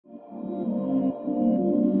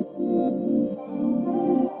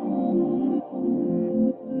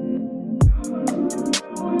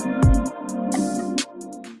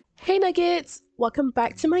Nuggets! Welcome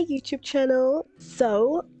back to my YouTube channel.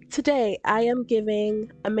 So today I am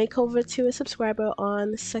giving a makeover to a subscriber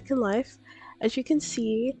on Second Life. As you can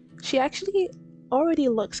see, she actually already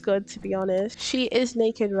looks good, to be honest. She is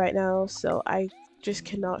naked right now, so I just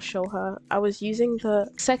cannot show her. I was using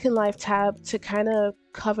the Second Life tab to kind of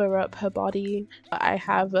cover up her body. I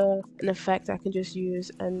have an effect I can just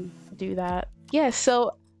use and do that. Yeah,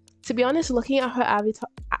 so to be honest, looking at her avatar,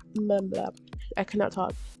 I cannot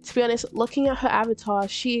talk. To be honest, looking at her avatar,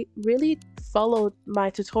 she really followed my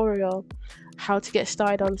tutorial how to get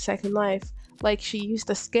started on Second Life. Like, she used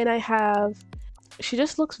the skin I have. She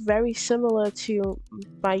just looks very similar to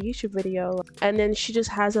my YouTube video, and then she just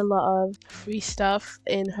has a lot of free stuff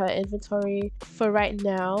in her inventory. For right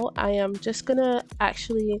now, I am just gonna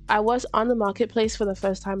I was on the marketplace for the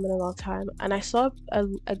first time in a long time, and I saw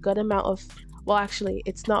a good amount of, well, actually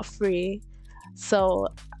it's not free, so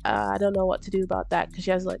I don't know what to do about that because she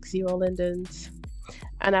has like 0 Lindens,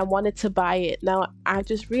 and I wanted to buy it. Now I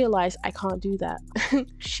just realized I can't do that.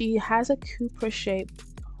 She has a Cooper shape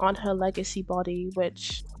on her legacy body,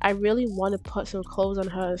 which I really want to put some clothes on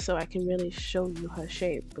her so I can really show you her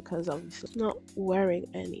shape, because obviously she's not wearing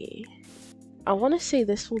any. I want to say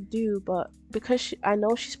this will do, but because I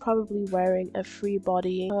know she's probably wearing a free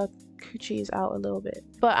body, her coochie is out a little bit.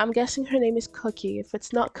 But I'm guessing her name is Cookie. If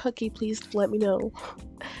it's not Cookie, please let me know.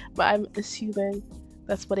 But I'm assuming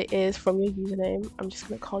that's what it is from your username. I'm just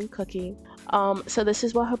gonna call you Cookie. So this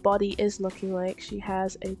is what her body is looking like. She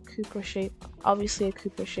has a Cooper shape. Obviously a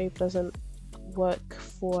Cooper shape doesn't work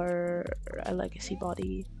for a legacy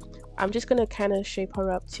body. I'm just gonna kind of shape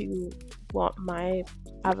her up to what my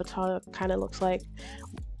avatar kind of looks like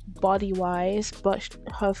body wise, but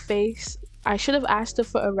her face, I should have asked her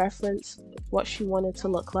for a reference what she wanted to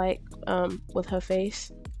look like with her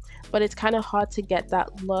face, but it's kind of hard to get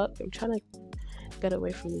that look. I'm trying to get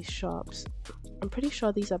away from these shops. I'm pretty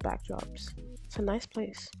sure these are backdrops. It's a nice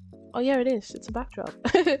place. Oh yeah, it is. It's a backdrop.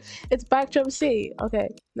 It's backdrop C. Okay,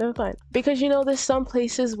 never mind. Because you know, there's some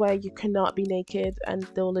places where you cannot be naked and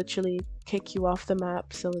they'll literally kick you off the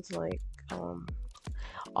map. So it's like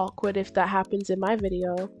awkward if that happens in my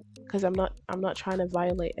video, because I'm not trying to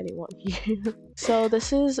violate anyone here. So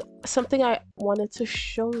this is something I wanted to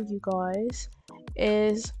show you guys.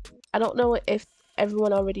 Is, I don't know if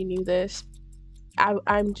everyone already knew this.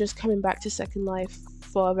 I'm just coming back to Second Life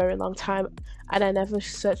for a very long time, and I never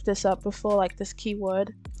searched this up before, like this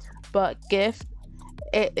keyword, but gift,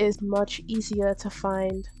 it is much easier to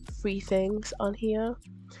find free things on here,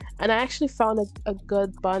 and I actually found a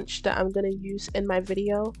good bunch that I'm gonna use in my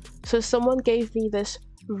video. So someone gave me this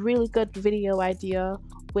really good video idea,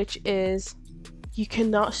 which is you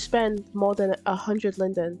cannot spend more than 100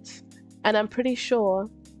 lindens, and I'm pretty sure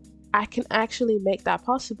I can actually make that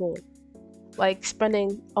possible, like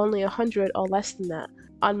spending only 100 or less than that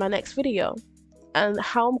on my next video. And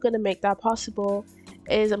how I'm gonna make that possible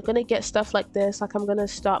is I'm gonna get stuff like this. Like, I'm gonna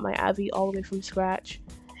start my Abby all the way from scratch,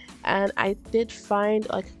 and I did find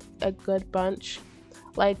like a good bunch.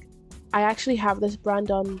 Like, I actually have this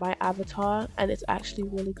brand on my avatar and it's actually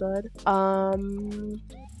really good.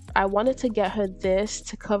 I wanted to get her this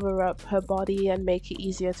to cover up her body and make it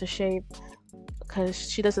easier to shape, because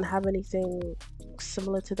she doesn't have anything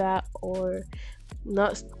similar to that, or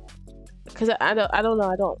not, because I don't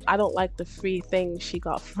know, I don't like the free things she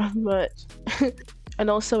got from much. And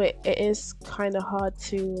also it is kind of hard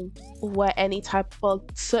to wear any type of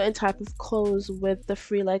certain type of clothes with the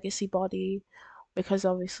free legacy body, because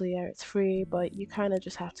obviously, yeah, it's free, but you kind of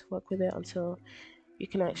just have to work with it until you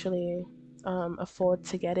can actually afford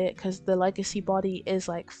to get it, because the legacy body is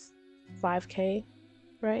like 5k,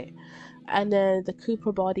 right? And then the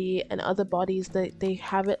Cooper body and other bodies, they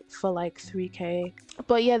have it for like 3k.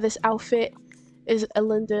 But yeah, this outfit is a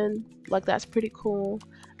Linden. Like, that's pretty cool.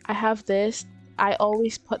 I have this. I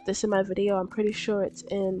always put this in my video. I'm pretty sure it's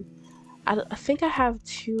in, I think I have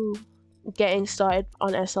 2 getting started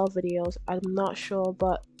on SL videos. I'm not sure,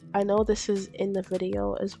 but I know this is in the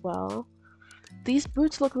video as well. These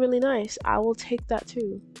boots look really nice. I will take that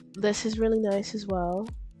too. This is really nice as well.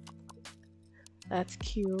 That's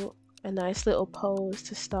cute. A nice little pose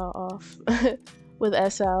to start off with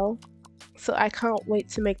SL. So I can't wait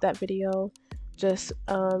to make that video, just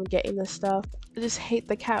getting this stuff. I just hate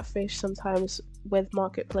the catfish sometimes with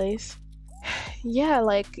marketplace. Yeah,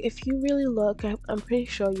 like, if you really look, I'm pretty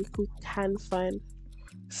sure you can find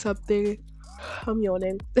something. I'm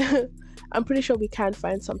yawning. I'm pretty sure we can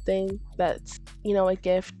find something that's, you know, a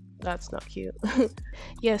gift. That's not cute.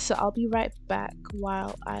 Yeah, so I'll be right back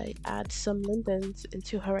while I add some Lindens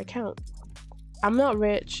into her account. I'm not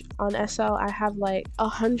rich. On SL, I have like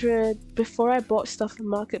 100. Before I bought stuff from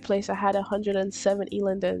Marketplace, I had 170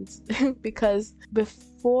 Lindens because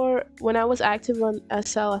before, when I was active on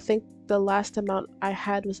SL, I think the last amount I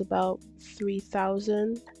had was about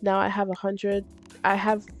 3,000. Now I have 100. I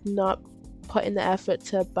have not put in the effort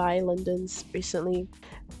to buy Lindens recently.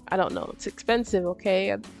 I don't know. It's expensive,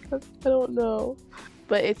 okay? I don't know,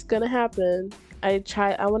 but it's gonna happen. I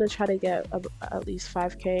want to try to get at least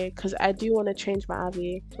 5k because I do want to change my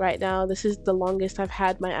Avi. Right now, this is the longest I've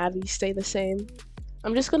had my Avi stay the same.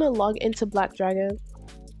 I'm just gonna log into Black Dragon.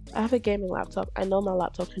 I have a gaming laptop. I know my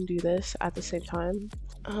laptop can do this at the same time.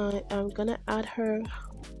 I'm gonna add her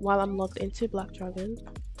while I'm logged into Black Dragon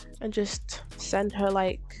and just send her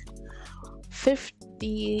like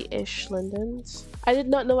 50-ish Lindens. I did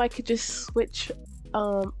not know I could just switch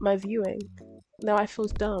my viewing. Now I feel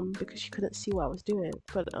dumb because she couldn't see what I was doing,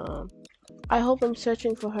 but I hope I'm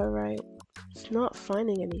searching for her right. It's not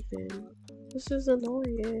finding anything. This is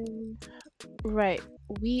annoying. Right,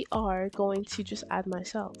 we are going to just add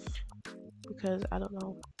myself because I don't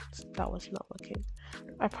know, that was not working.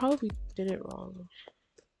 I probably did it wrong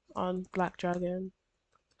on Black Dragon.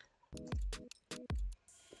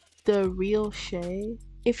 The real Shay.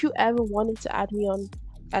 If you ever wanted to add me on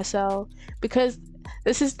SL, because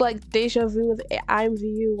this is like deja vu with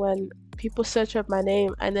IMVU when people search up my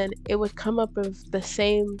name and then it would come up with the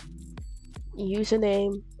same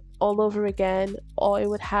username all over again, or it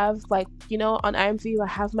would have like, you know, on IMVU I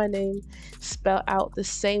have my name spelled out the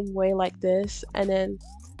same way like this, and then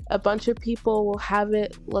a bunch of people will have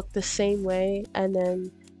it look the same way and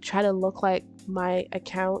then try to look like my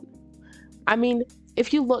account. I mean,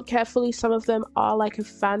 if you look carefully, some of them are like a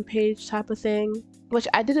fan page type of thing, which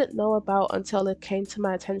I didn't know about until it came to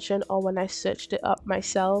my attention or when I searched it up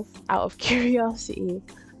myself out of curiosity.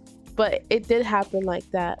 But it did happen like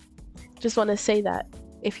that. Just want to say that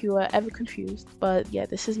if you were ever confused. But yeah,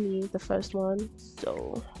 this is me, the first one.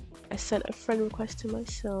 So I sent a friend request to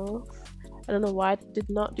myself. I don't know why I did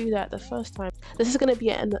not do that the first time. This is going to be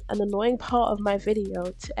an annoying part of my video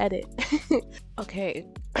to edit. Okay.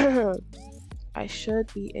 I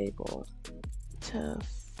should be able to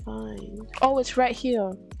find... Oh, it's right here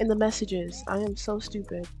in the messages. I am so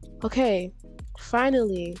stupid. Okay,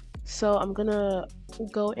 finally. So I'm gonna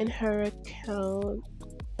go in her account.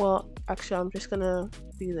 Well, actually, I'm just gonna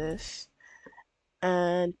do this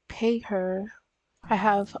and pay her. I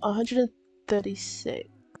have 136.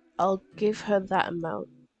 I'll give her that amount.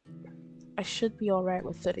 I should be alright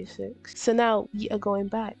with 36. So now we are going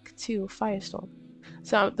back to Firestorm.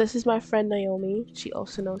 So this is my friend Naomi. She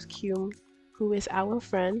also knows Cume, who is our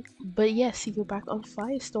friend. But yes, see you back on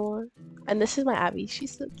Firestorm. And this is my Abby.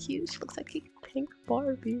 She's so cute. She looks like a pink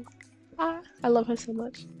Barbie. Ah, I love her so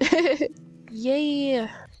much. Yay!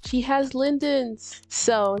 She has Lindens.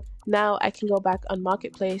 So now I can go back on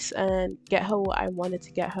Marketplace and get her what I wanted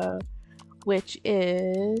to get her, which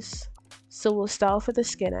is... So we'll start for the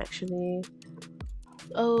skin actually.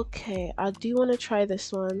 Okay, I do want to try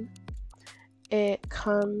this one. It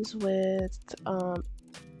comes with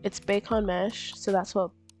it's bacon mesh, so that's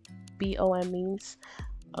what BOM means.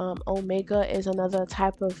 Omega is another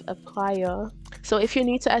type of applier. So if you're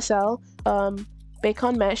new to SL,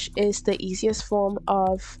 bacon mesh is the easiest form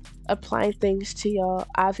of applying things to your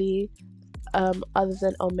Avi, other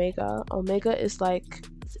than Omega. Omega is like,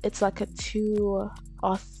 it's like a two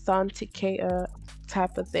authenticator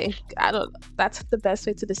type of thing. I don't, that's the best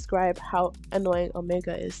way to describe how annoying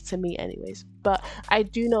Omega is to me anyways, but I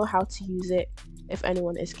do know how to use it if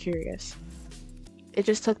anyone is curious. It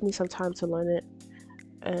just took me some time to learn it,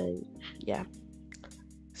 and yeah.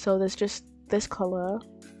 So there's just this color,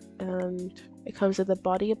 and it comes with a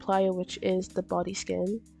body applier, which is the body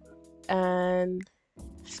skin, and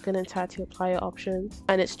skin and tattoo applier options,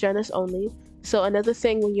 and it's Janus only. So another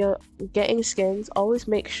thing when you're getting skins, always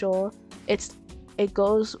make sure it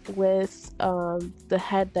goes with the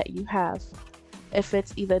head that you have. If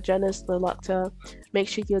it's either Janus or Locta, make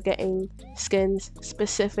sure you're getting skins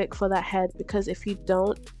specific for that head, because if you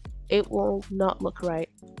don't, it will not look right.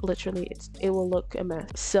 Literally, it will look a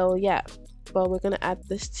mess. So yeah, but we're gonna add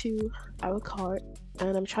this to our cart,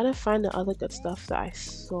 and I'm trying to find the other good stuff that I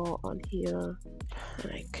saw on here,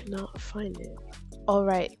 and I cannot find it.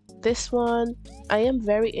 Alright, this one, I am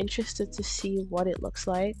very interested to see what it looks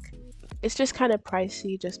like. It's just kind of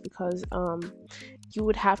pricey just because you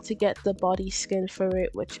would have to get the body skin for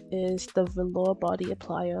it, which is the velour body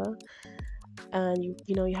applier, and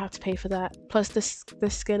you know you have to pay for that. Plus the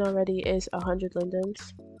skin already is 100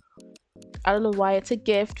 Lindens. I don't know why it's a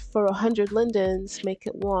gift for 100 Lindens. Make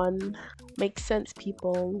it one. Makes sense,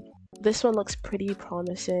 people. This one looks pretty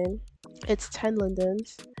promising. It's 10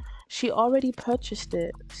 Lindens. She already purchased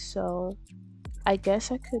it, so I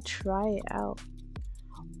guess I could try it out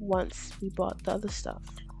once we bought the other stuff.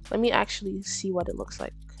 Let me actually see what it looks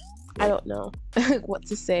like. I don't know what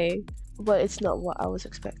to say, but it's not what I was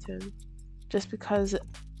expecting. Just because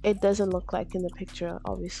it doesn't look like in the picture,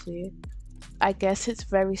 obviously. I guess it's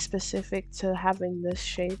very specific to having this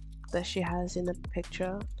shape that she has in the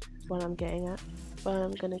picture, what I'm getting at. But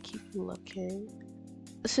I'm gonna keep looking.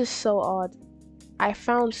 This is so odd. I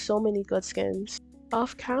found so many good skins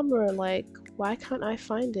off camera, like, why can't I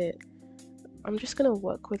find it? I'm just gonna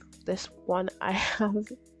work with this one I have.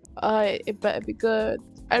 It better be good.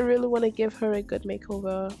 I really want to give her a good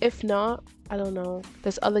makeover. If not, I don't know.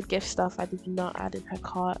 There's other gift stuff I did not add in her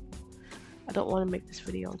cart. I don't want to make this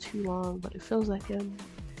video too long, but it feels like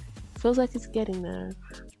it's getting there.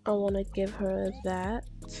 I want to give her that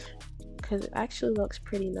because it actually looks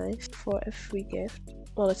pretty nice for a free gift.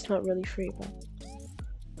 Well, it's not really free, but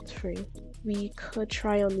it's free. We could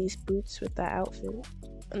try on these boots with that outfit.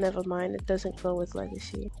 Never mind, it doesn't go with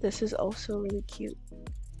Legacy. This is also really cute.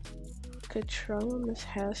 Could try on this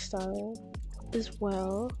hairstyle as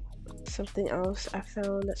well. Something else I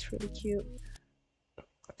found that's really cute.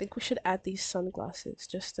 I think we should add these sunglasses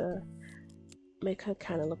just to make her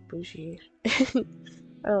kind of look bougie. I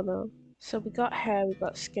don't know. So we got hair, we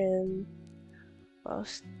got skin. What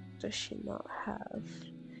else does she not have?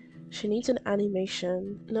 She needs an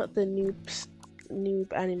animation, not the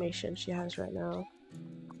noob animation she has right now.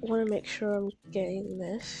 I want to make sure I'm getting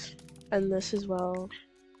this and this as well,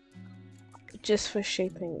 just for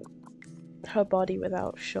shaping her body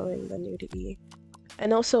without showing the nudity.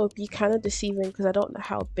 And also it'd be kind of deceiving because I don't know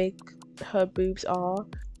how big her boobs are.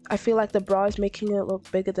 I feel like the bra is making it look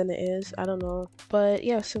bigger than it is. I don't know. But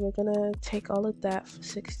yeah, so we're gonna take all of that for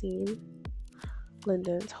 16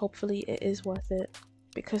 Lindens. Hopefully it is worth it,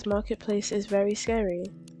 because Marketplace is very scary.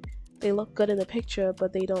 They look good in the picture,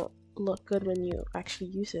 but they don't look good when you actually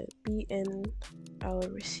use it. Be in our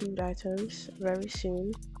received items very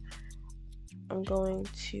soon. I'm going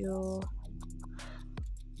to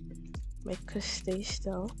make her stay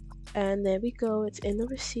still. And there we go, it's in the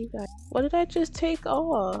received item. What did I just take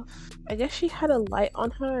off? I guess she had a light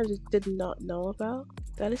on her and just did not know about.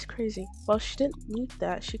 That is crazy. Well, she didn't need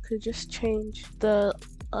that. She could just change the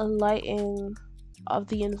lighting of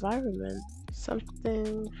the environment.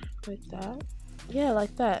 Something like that. Yeah,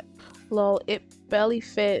 like that. Lol, it barely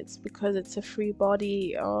fits because it's a free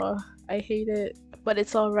body. Oh, I hate it. But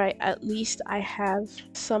it's alright. At least I have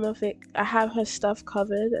some of it. I have her stuff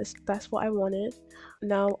covered. That's what I wanted.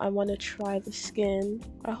 Now I want to try the skin.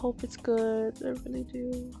 I hope it's good. I really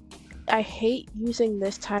do. I hate using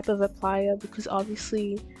this type of applier because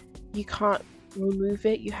obviously you can't remove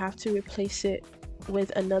it. You have to replace it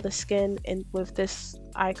with another skin and with this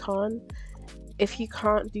icon. If you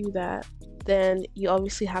can't do that, then you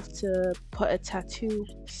obviously have to put a tattoo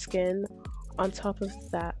skin on top of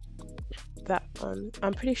that one.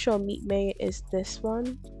 I'm pretty sure Meet May is this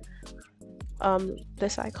one,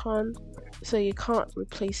 this icon. So you can't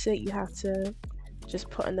replace it, you have to just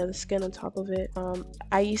put another skin on top of it.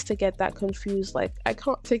 I used to get that confused, like I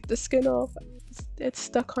can't take the skin off, it's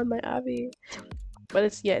stuck on my Abby. But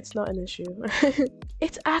it's not an issue.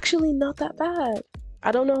 It's actually not that bad.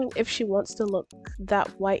 I don't know if she wants to look that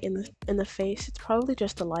white in the face. It's probably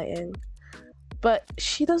just the lighting. But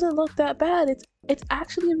she doesn't look that bad. It's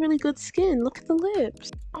actually a really good skin. Look at the lips.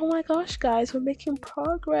 Oh my gosh, guys, we're making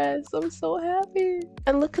progress. I'm so happy.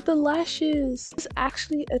 And look at the lashes. It's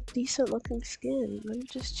actually a decent looking skin. Let me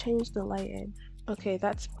just change the lighting. Okay,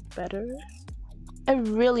 that's better. A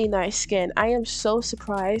really nice skin. I am so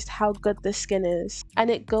surprised how good this skin is. And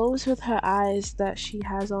it goes with her eyes that she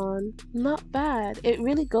has on. Not bad. It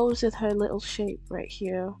really goes with her little shape right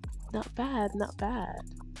here. Not bad, not bad.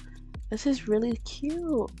 This is really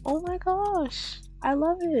cute. Oh my gosh, I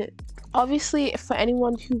love it. Obviously, for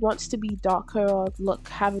anyone who wants to be darker or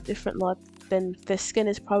have a different look, then this skin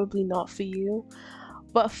is probably not for you.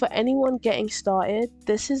 But for anyone getting started,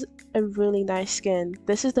 this is a really nice skin.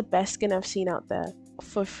 This is the best skin I've seen out there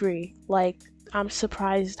for free. Like, I'm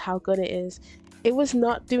surprised how good it is. It was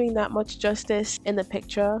not doing that much justice in the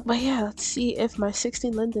picture. But yeah, let's see if my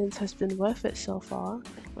 16 Lindens has been worth it so far.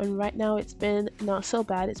 And right now it's been not so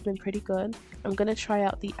bad. It's been pretty good. I'm gonna try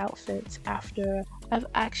out the outfits after I've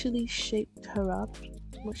actually shaped her up,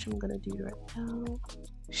 which I'm gonna do right now.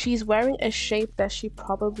 She's wearing a shape that she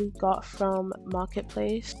probably got from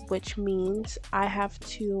Marketplace, which means I have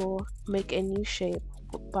to make a new shape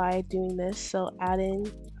by doing this. So adding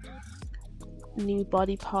new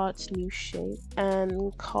body parts, new shape,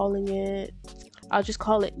 and calling it, I'll just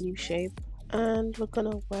call it new shape, and we're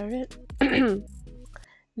gonna wear it.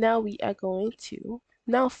 Now we are going to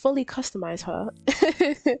now fully customize her.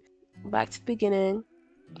 Back to the beginning,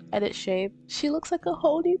 edit shape. She looks like a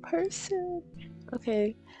whole new person.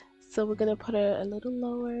 Okay, so we're gonna put her a little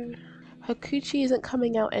lower. Her coochie isn't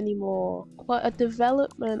coming out anymore. What a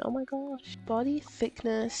development, oh my gosh. Body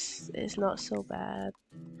thickness is not so bad.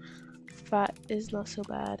 Fat is not so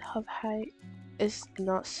bad. Hub height is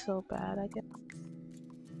not so bad, I guess.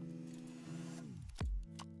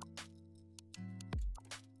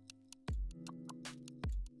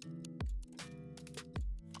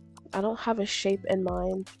 I don't have a shape in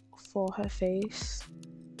mind for her face.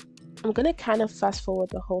 I'm gonna kind of fast forward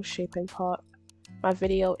the whole shaping part. My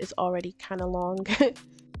video is already kind of long.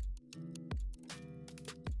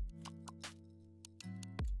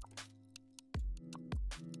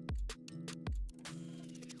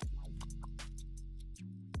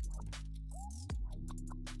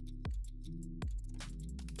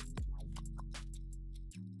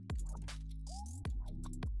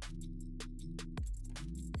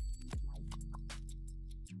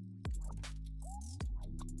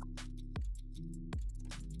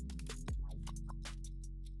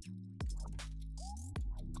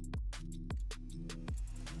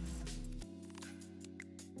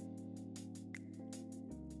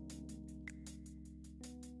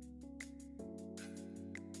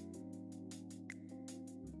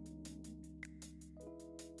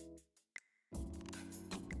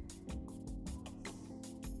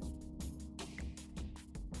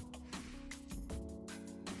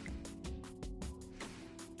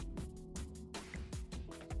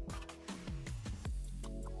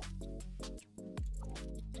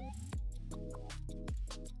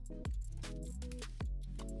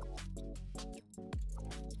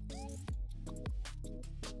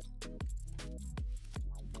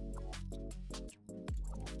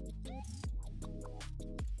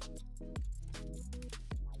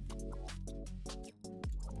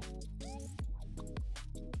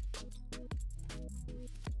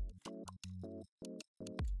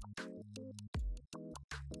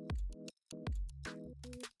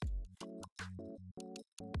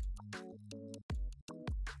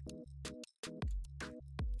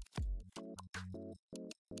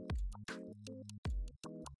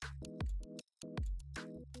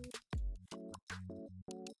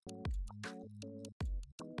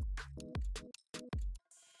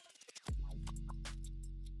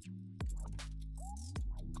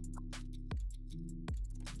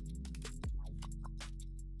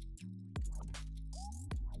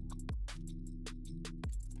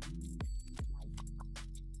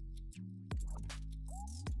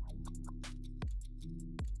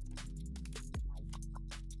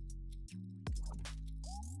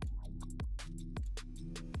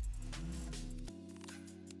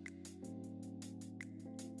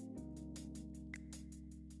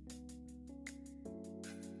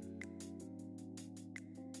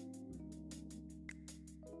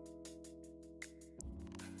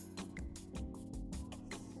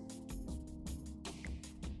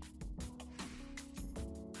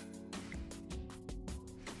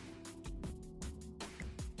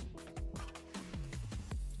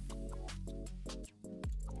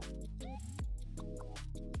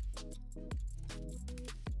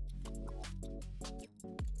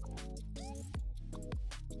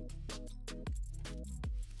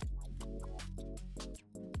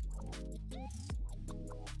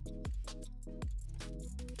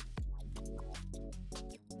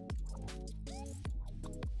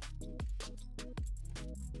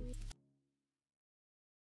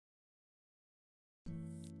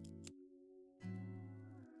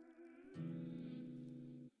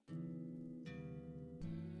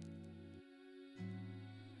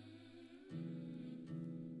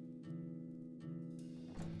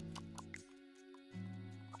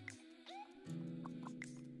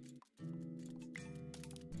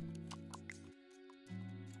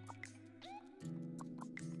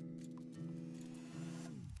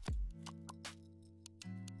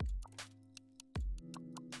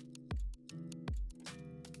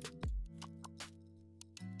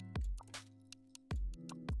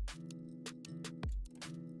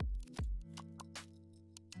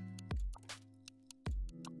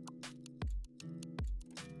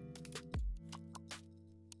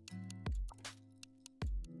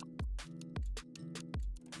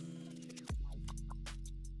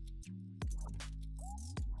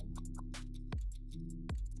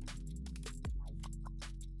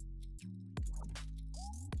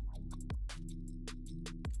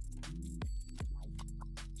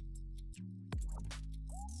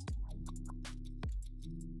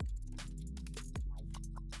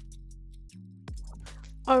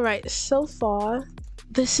 Alright, so far,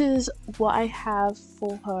 this is what I have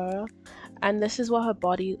for her, and this is what her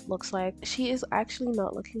body looks like. She is actually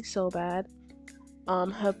not looking so bad.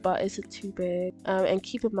 Her butt isn't too big. And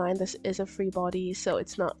keep in mind, this is a free body, so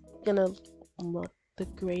it's not gonna look the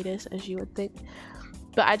greatest as you would think.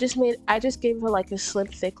 But I just gave her like a slim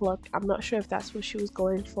thick look. I'm not sure if that's what she was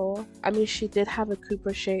going for. I mean, she did have a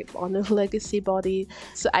Cooper shape on a legacy body,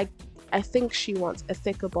 so I think she wants a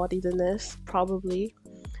thicker body than this, probably.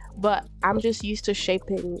 But I'm just used to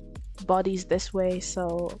shaping bodies this way,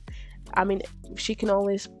 so I mean, she can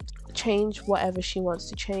always change whatever she wants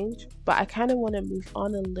to change. But I kind of want to move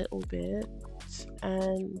on a little bit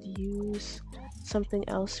and use something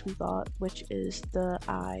else we got, which is the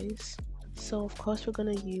eyes. So of course we're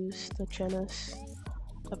gonna use the Genus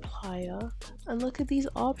applier, and look at these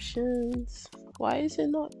options. Why is it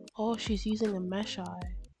not? Oh, she's using a mesh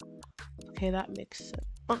eye. Okay, that makes sense.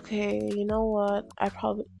 Okay, you know what?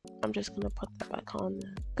 I'm just gonna put that back on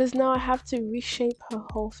there, because now I have to reshape her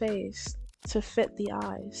whole face to fit the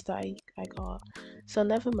eyes that I got. So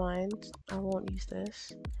never mind, I won't use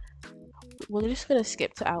this. We're just gonna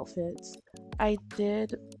skip to outfits. I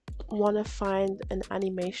did want to find an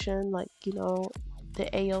animation, like, you know, the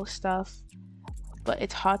AO stuff, but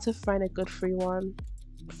it's hard to find a good free one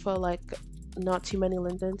for like not too many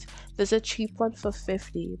Lindens. There's a cheap one for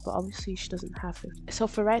 50, but obviously she doesn't have 50. So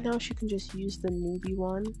for right now, she can just use the newbie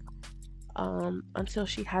one until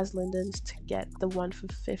she has Lindens to get the one for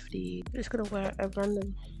 50. I'm just gonna wear a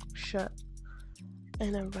random shirt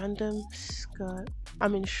and a random skirt. I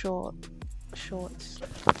mean shorts.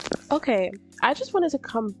 Okay, I just wanted to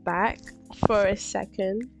come back for a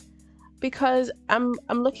second because I'm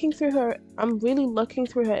looking through her. I'm really looking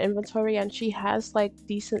through her inventory, and she has like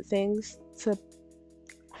decent things to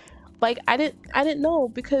like. I didn't know,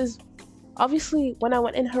 because obviously when I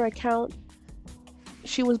went in her account,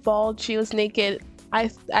 she was bald, she was naked. I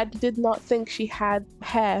did not think she had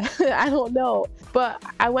hair. I don't know, but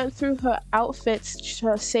I went through her outfits,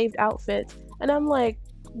 her saved outfits, and I'm like,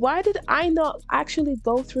 why did I not actually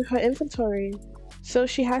go through her inventory? So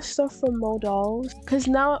she has stuff from mowdols, because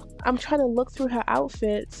now I'm trying to look through her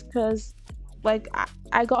outfits, because like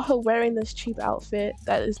I got her wearing this cheap outfit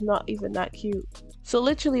that is not even that cute. So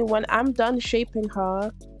literally when I'm done shaping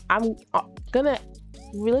her, I'm gonna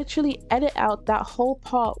literally edit out that whole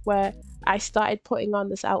part where I started putting on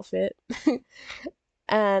this outfit.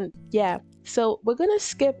 And yeah, so we're gonna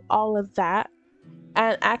skip all of that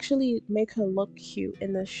and actually make her look cute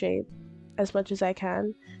in this shape as much as I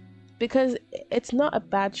can, because it's not a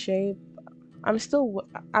bad shape. I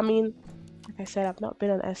mean, like I said, I've not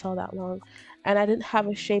been on SL that long, and I didn't have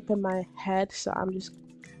a shape in my head, so I'm just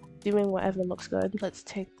doing whatever looks good. Let's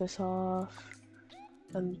take this off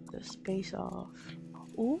and this base off.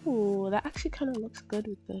 Ooh, that actually kind of looks good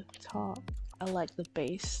with the top. I like the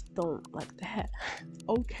base, don't like the hair.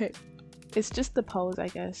 Okay, it's just the pose, I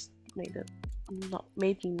guess, made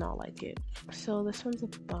me not like it. So this one's a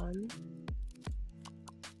bun.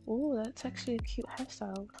 Oh, that's actually a cute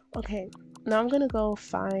hairstyle. Okay, now I'm gonna go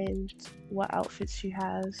find what outfits she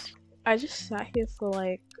has. I just sat here for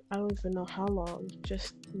like, I don't even know how long,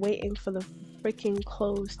 just waiting for the freaking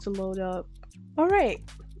clothes to load up. Alright,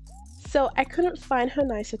 so I couldn't find her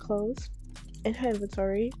nicer clothes in her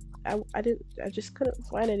inventory. I just couldn't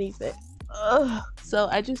find anything. Ugh. So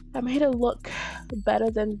I made her look better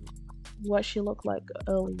than what she looked like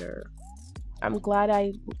earlier. I'm glad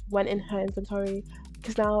I went in her inventory,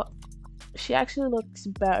 because now she actually looks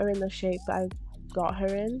better in the shape that I got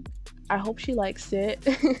her in. I hope she likes it.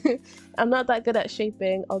 I'm not that good at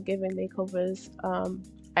shaping or giving makeovers.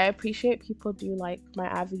 I appreciate people do like my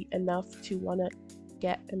Avi enough to want to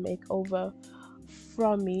get a makeover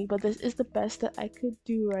from me, but this is the best that I could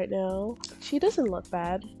do right now. She doesn't look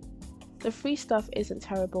bad. The free stuff isn't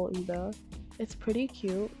terrible either. It's pretty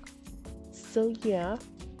cute. So yeah,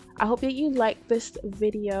 I hope that you like this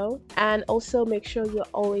video, and also make sure you're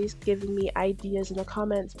always giving me ideas in the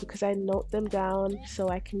comments, because I note them down so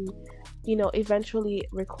I can, you know, eventually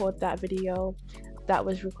record that video that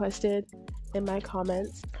was requested in my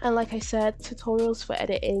comments. And like I said, tutorials for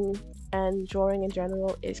editing and drawing in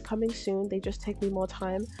general is coming soon. They just take me more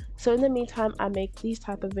time. So in the meantime, I make these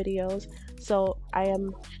type of videos, so I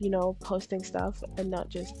am, you know, posting stuff and not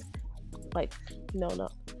just like, you know,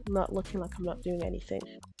 not looking like I'm not doing anything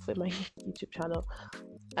with my YouTube channel.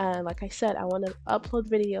 And like I said, I want to upload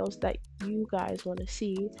videos that you guys want to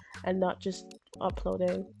see, and not just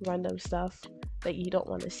uploading random stuff that you don't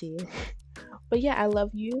want to see. But yeah, I love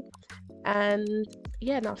you, and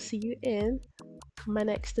yeah, and I'll see you in my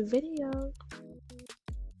next video.